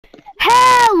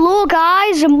Hello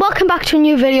guys, and welcome back to a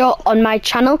new video on my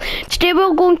channel. Today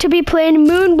we're going to be playing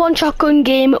Monn shotgun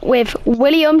game with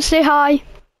William. Say hi.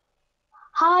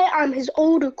 Hi, I'm his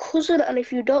older cousin, and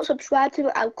if you don't subscribe to me,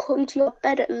 I'll come to your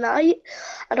bed at night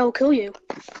and I'll kill you.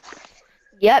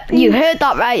 Yep, you heard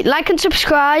that right. Like and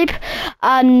subscribe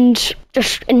and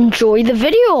just enjoy the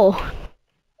video.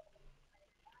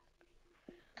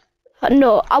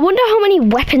 No, I wonder how many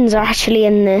weapons are actually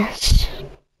in this.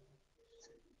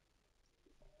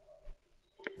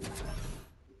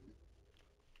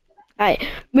 Right,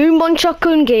 Monn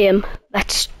shotgun game.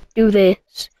 Let's do this.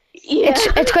 Yeah.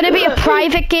 It's gonna be a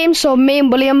private game, so me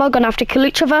and William are gonna have to kill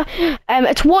each other.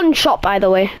 It's one shot, by the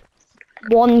way.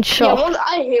 One shot. Yeah,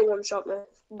 I hate one shot, man.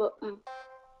 But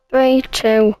 3,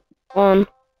 2, 1.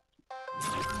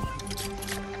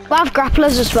 We'll have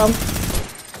grapplers as well.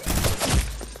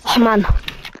 Oh man.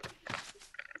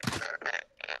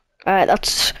 Alright,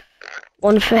 that's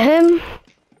one for him.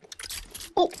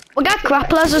 oh, We got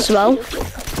grapplers as well.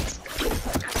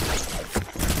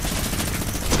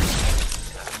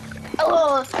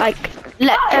 Like,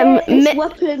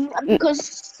 weapon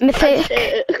because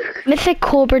mythic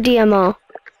Cobra DMR.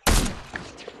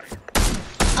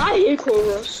 I hate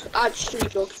Cobras.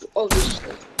 Actually,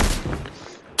 obviously.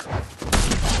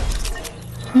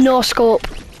 No scope.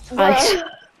 Right.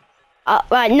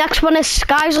 Right. Next one is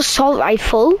Sky's assault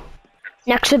rifle.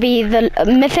 Next will be the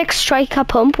mythic striker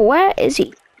pump. Where is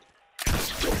he?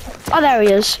 Oh, there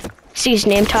he is. See his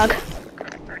name tag.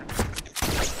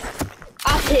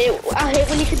 I hate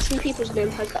when you can see people's name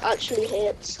tags. I actually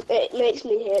hate. It makes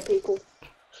me hate people.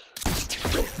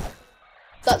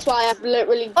 That's why I've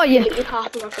literally deleted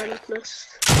half of my friends list.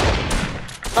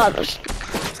 Oh,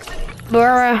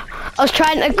 I was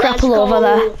trying to grapple over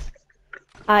there.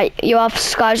 Alright, you have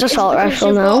Sky's assault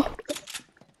rifle now.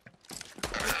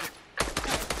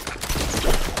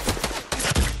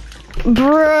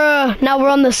 Bruh, now we're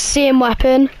on the same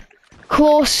weapon.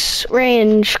 Close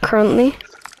range currently.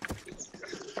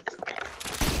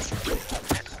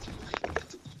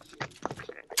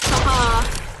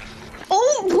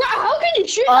 Oh, bro, how can you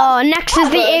shoot that? Next is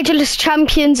the Ageless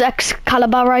Champions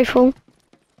Excalibur rifle.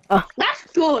 Oh. That's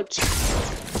good.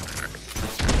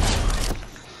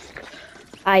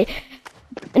 I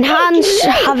enhance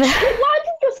have it. Why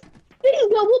did your thing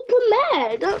go up from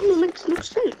there? That makes no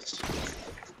sense.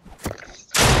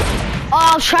 Oh,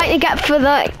 I was trying to get for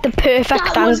the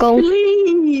perfect angle.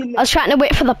 Clean. I was trying to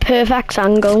wait for the perfect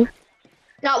angle.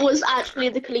 That was actually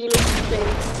the cleanest thing.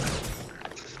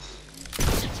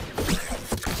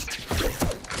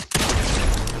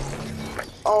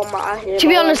 Oh my! To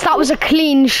be honest, that was a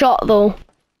clean shot though.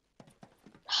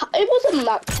 It wasn't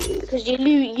that clean because you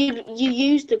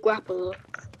used the grappler.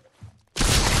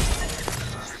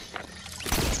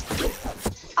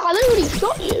 I literally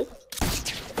shot you.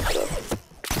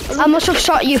 I must have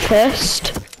shot you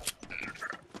first.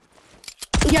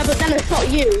 Yeah, but then I shot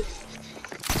you.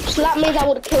 So that means I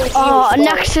would have killed you. Oh, as well.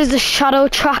 next is the shadow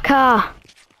tracker.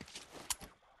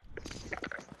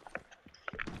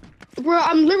 Bro,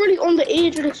 I'm literally on the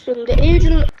edge of this thing. The edge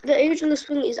of this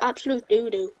thing is absolute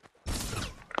doo-doo.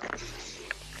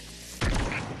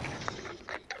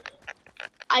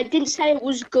 I didn't say it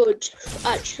was good.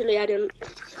 Actually, I didn't.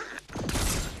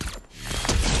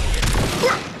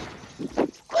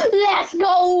 Let's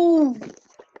go!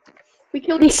 We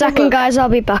killed each Second, other. guys, I'll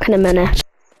be back in a minute.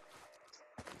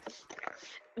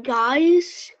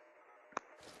 Guys,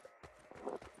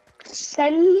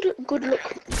 send good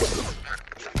luck.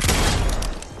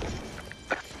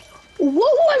 What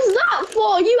was that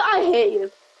for? I hate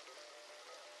you.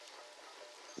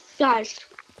 Guys,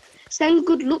 send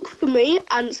good luck for me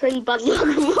and send bad luck for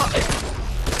me.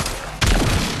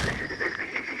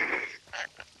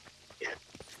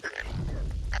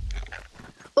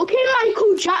 Okay,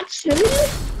 Michael Jackson.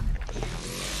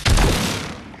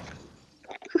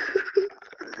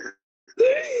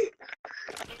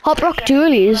 Hot Rock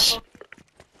Dualies.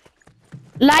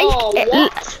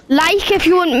 Like if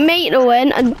you want me to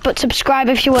win, but subscribe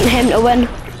if you want him to win.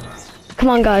 Come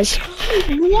on, guys.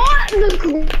 What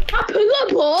the crap in the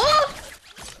ball?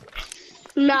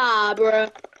 Nah, bro.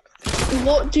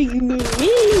 What do you mean?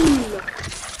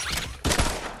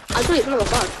 I thought it's not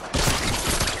bad.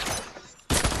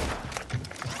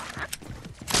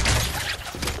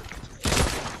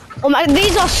 Oh my,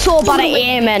 these are so bad at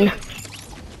aiming.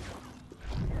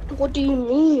 What do you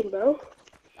mean, bro?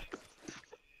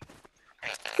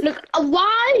 Look,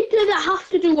 why do they have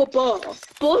to do a bow?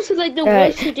 Bows are like the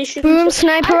worst edition. Boom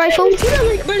sniper rifle. I'm gonna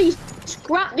like really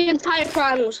scrap the entire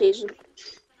final season.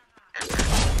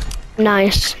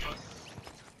 Nice.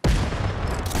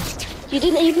 You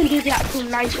didn't even do the actual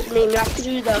nice name. You have to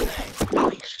do the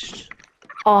nice.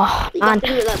 Oh, You man. have to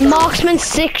do it like that. Marksman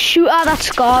 6 shooter,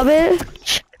 that's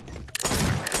garbage.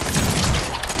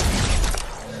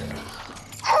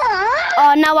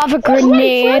 Oh, now I have a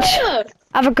grenade. I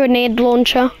have a grenade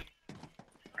launcher.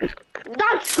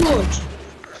 That's good.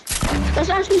 That's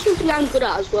actually something I'm good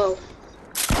at as well.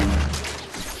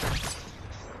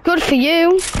 Good for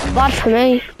you, bad for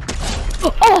me.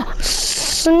 Oh,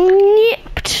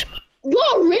 snipped.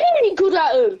 You're really good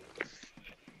at him.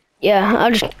 Yeah, I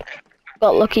just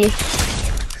got lucky.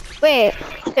 Wait,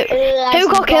 who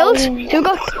got killed? Who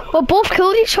got? We both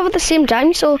killed each other at the same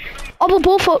time. So, oh, we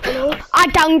both. I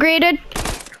downgraded.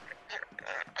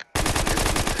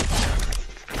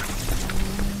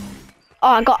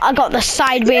 Oh, I got the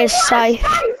sideways scythe.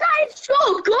 That's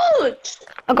so good.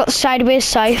 I got the sideways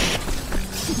scythe.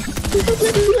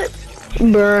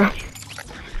 Brr.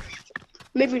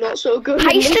 Maybe not so good.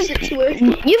 Heisted.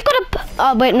 You've got a.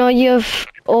 Oh wait, no, you've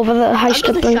over the I got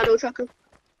heisted the thing. shadow tracker.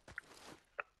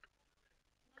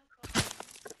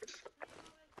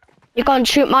 You can't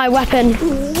shoot my weapon.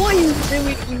 What are you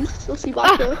doing, you sussy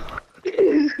bastard?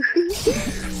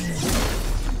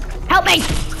 Help me!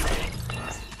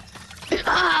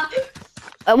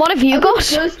 What have you got?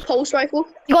 Burst pulse rifle.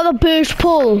 You got the burst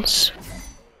pulse.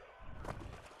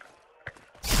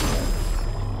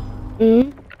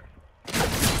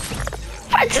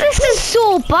 This is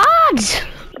so bad.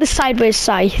 The sideways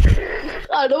scythe.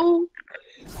 I know.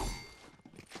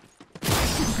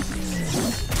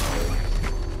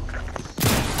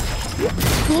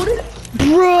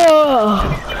 Bro.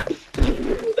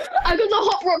 I got the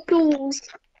hot rock tools.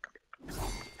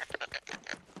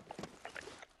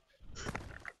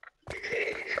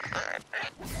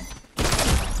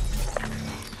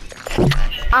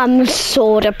 I'm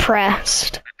so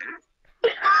depressed.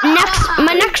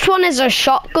 My next one is a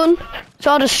shotgun,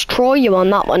 so I'll destroy you on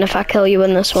that one if I kill you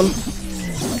in this one.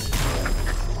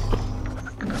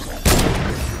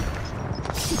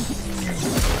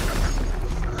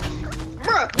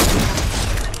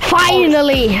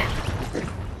 Finally!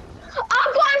 I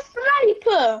got a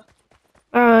sniper!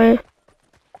 Alright.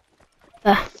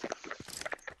 There.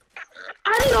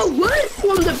 I don't know which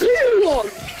one, the blue one!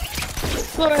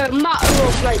 For a matter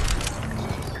of like...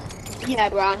 Yeah,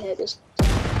 bro, I hear this.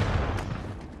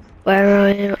 Where are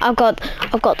you? I've got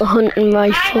the hunting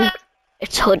rifle.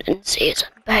 It's hunting season,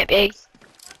 baby.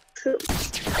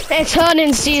 It's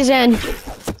hunting season.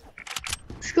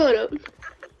 Shut up.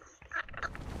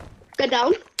 Get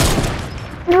down.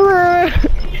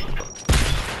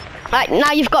 Right,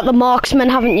 now you've got the marksman,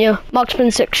 haven't you? Marksman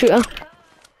 6 shooter.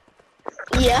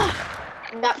 Yeah.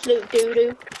 Absolute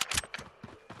doo-doo.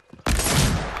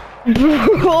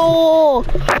 Bro!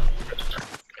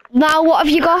 Now what have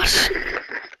you got?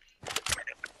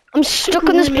 I'm stuck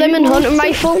on this blimmin' hunting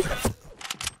rifle.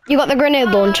 You got the grenade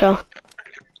launcher.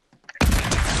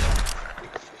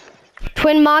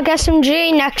 Twin mag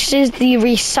SMG, next is the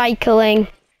recycling.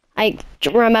 I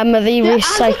remember the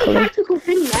recycling.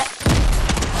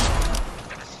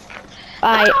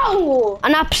 Right, Ow!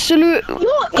 an absolute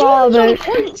You're garbage.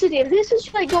 point today. This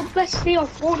is like your best day of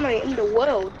Fortnite in the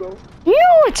world, bro. No,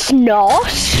 it's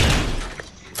not.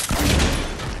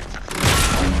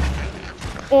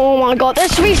 Oh my god,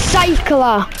 this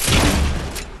recycler.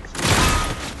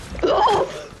 Oh.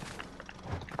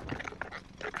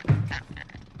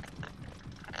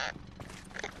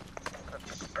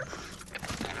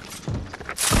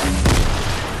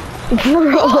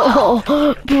 Bro,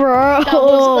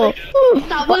 bro.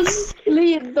 That was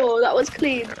clean though, that was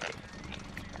clean.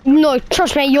 No,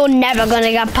 trust me, you're never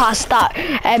gonna get past that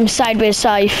sideways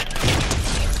scythe.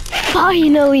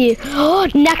 Finally!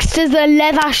 Next is the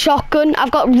leather shotgun.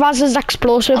 I've got Raz's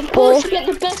explosive Of bow. course you get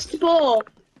the best bow.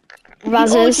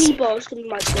 Raz's. The OG bow is gonna be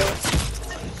my bow.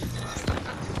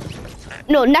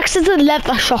 No, next is the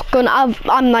leather shotgun.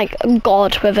 I'm like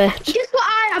god with it. Guess what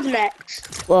I have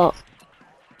next? What?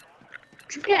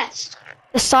 Did you guess?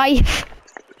 The scythe.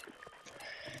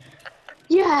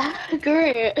 Yeah,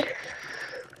 great.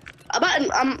 I bet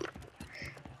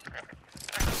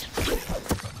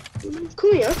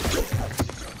come here.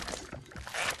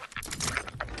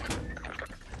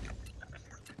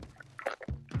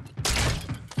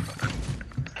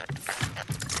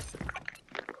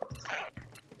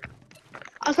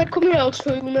 I said come here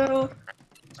too now.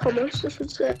 Thomas, I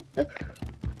should say.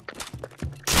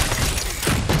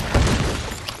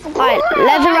 Right,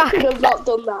 leather I could have not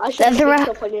done that. I should have sneaked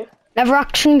up on you. leather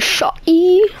action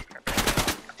shot-y.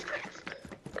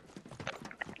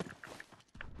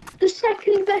 The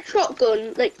second best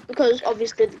shotgun, like, because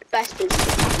obviously the best is...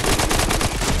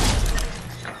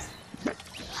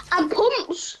 And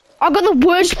pumps. I got the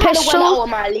worst pistol.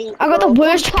 I got the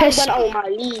worst pistol. Went out of my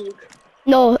league.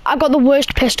 No, I got the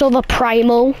worst pistol, the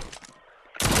Primal.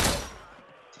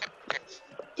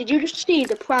 Did you just see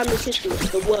the Primal pistol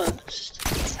is the worst?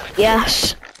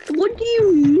 Yes. What do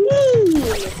you mean?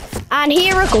 And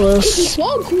here it goes.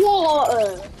 Dog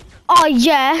water. Oh,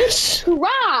 yes.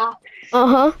 Crap.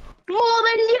 Uh-huh. More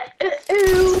than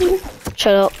you.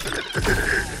 Shut up.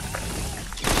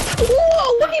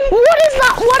 Whoa, what is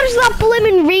that? What is that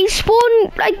blimmin'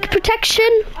 respawn, like,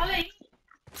 protection?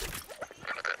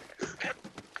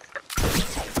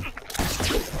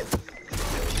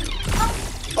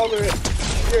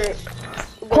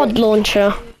 Quad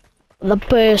launcher. The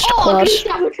burst quad. I don't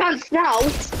have a chance now.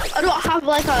 I don't have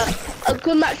like a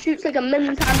gun that shoots like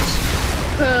 1,000,000 times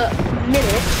per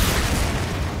minute.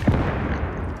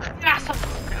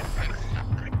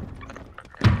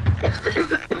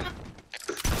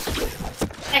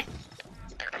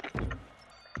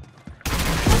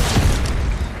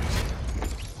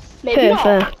 Maybe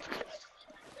not.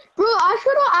 Bro, I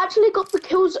should have actually got the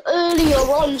kills earlier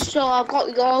on, so I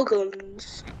got your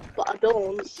guns, but I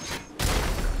don't.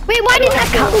 Wait, why didn't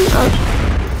that count?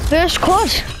 First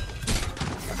quad.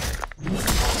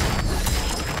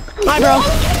 Hi, bro.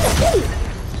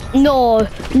 No,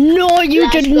 you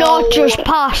Let's did go. not just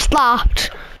pass that.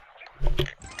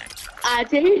 I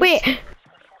did. Wait,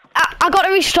 I got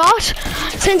to restart.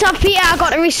 Since I'm Peter, I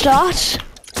got to restart.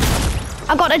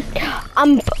 I got to.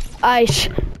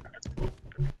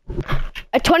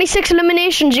 At 26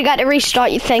 eliminations, you got to restart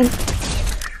your thing.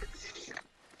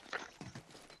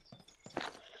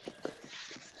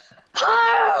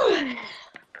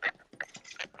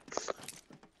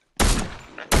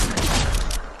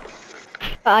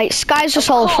 Alright, Sky's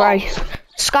assault rifle.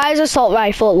 Sky's assault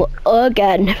rifle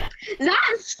again.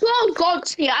 That's so god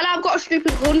tier, and I've got a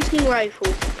stupid hunting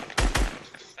rifle.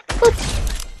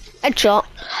 Headshot.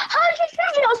 How did you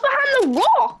shoot me? I was behind the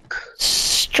rock.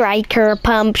 Striker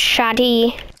pump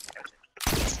shotty.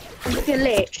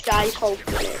 Glitched, I hope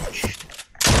glitched.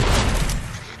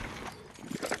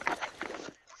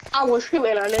 I was shooting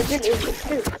and I didn't even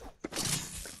shoot.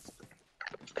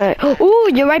 Oh,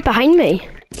 you're right behind me.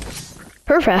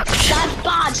 Perfect. That's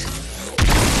bad.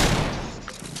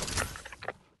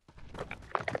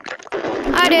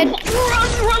 I did. Run.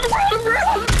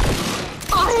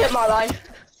 I hit my life.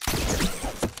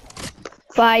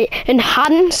 By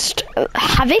enhanced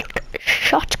havoc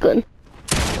shotgun.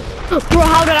 Bro,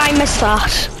 how did I miss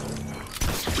that?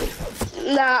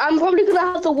 Nah, I'm probably gonna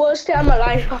have the worst day of my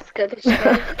life after this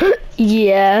game.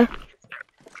 Yeah.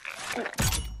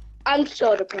 I'm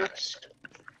so depressed.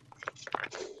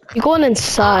 You're going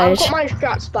inside. I've got my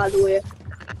strats, by the way.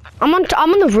 I'm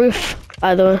on the roof,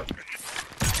 by the way.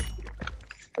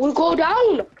 We'll go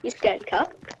down, you scared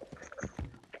cat.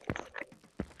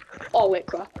 Oh wait,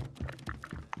 crap.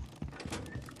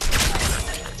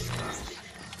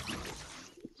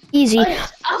 Easy.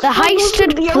 The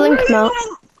heisted blink mag.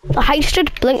 The heisted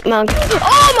blink mag.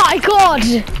 Oh my god!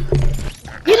 You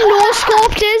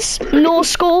no-scoped is?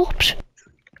 No-scoped.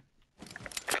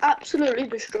 Absolutely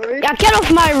destroyed. Yeah, get off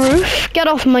my roof. Get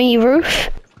off my roof.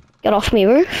 Get off my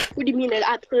roof. What do you mean it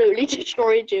absolutely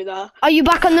destroyed you there? Are you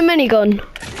back on the minigun?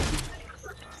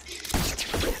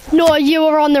 No, you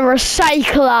were on the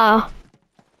recycler.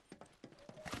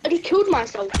 I just killed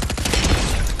myself.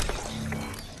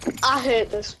 I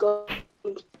hate this gun.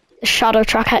 Shadow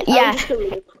tracker. Yeah.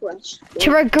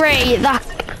 To agree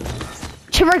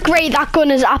that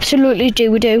gun is absolutely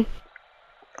doo-doo.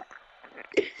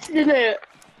 Isn't it?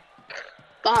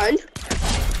 Behind.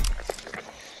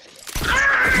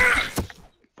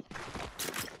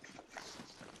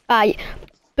 Right.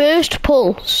 Burst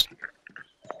pulse.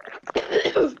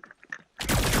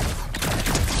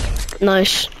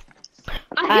 Nice.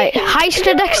 Right.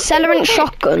 Heisted accelerant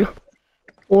shotgun.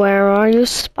 Where are you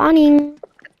spawning?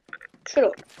 Shut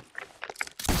up.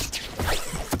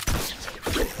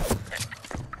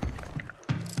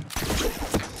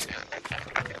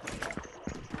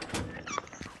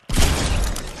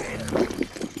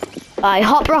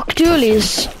 Hot rock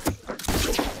dualies.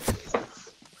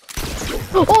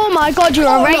 Oh my god, you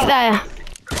are right there.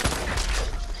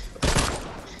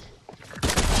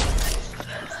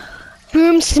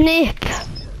 Boom snip.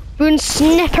 Boom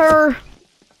snipper.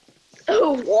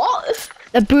 What?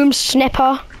 The boom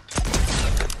snipper.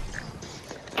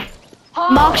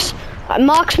 Oh.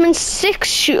 Marksman 6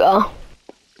 shooter.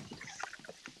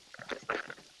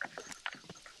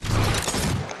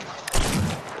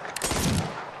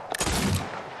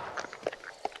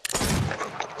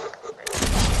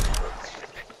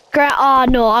 Oh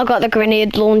no, I got the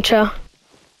grenade launcher.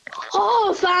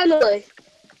 Oh, finally.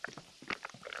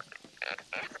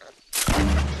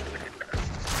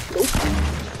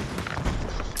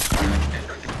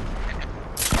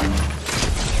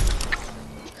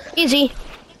 Easy.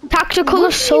 Tactical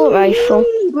assault rifle.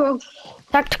 Bro.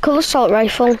 Tactical assault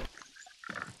rifle.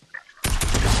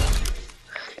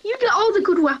 You get all the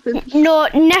good weapons. No,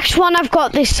 next one I've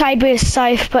got this sideways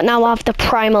scythe, but now I have the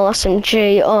primal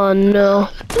SMG. Oh no.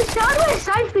 The sideways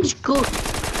scythe is good.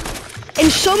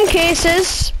 In some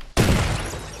cases.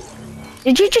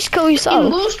 Did you just kill yourself?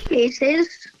 In most cases.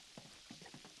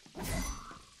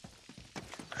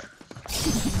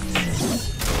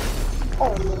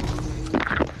 Oh no.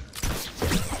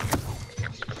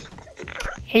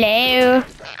 Hello.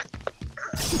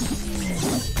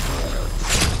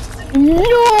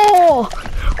 No!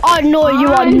 Oh no, you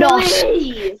are not.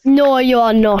 No, you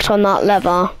are not on that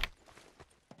lever.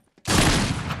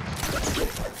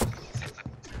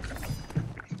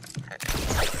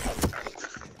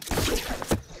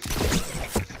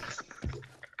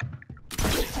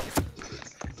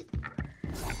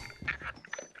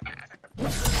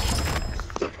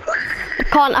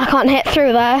 I can't hit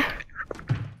through there.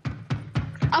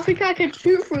 I think I can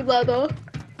shoot through there though.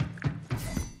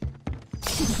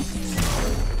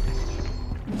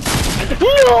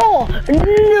 No!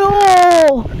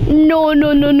 No! No,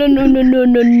 no, no, no, no, no, no,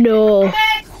 no, no.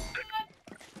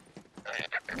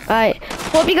 Right.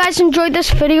 Hope you guys enjoyed this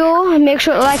video. Make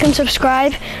sure to like and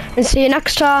subscribe. And see you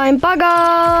next time. Bye,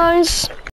 guys.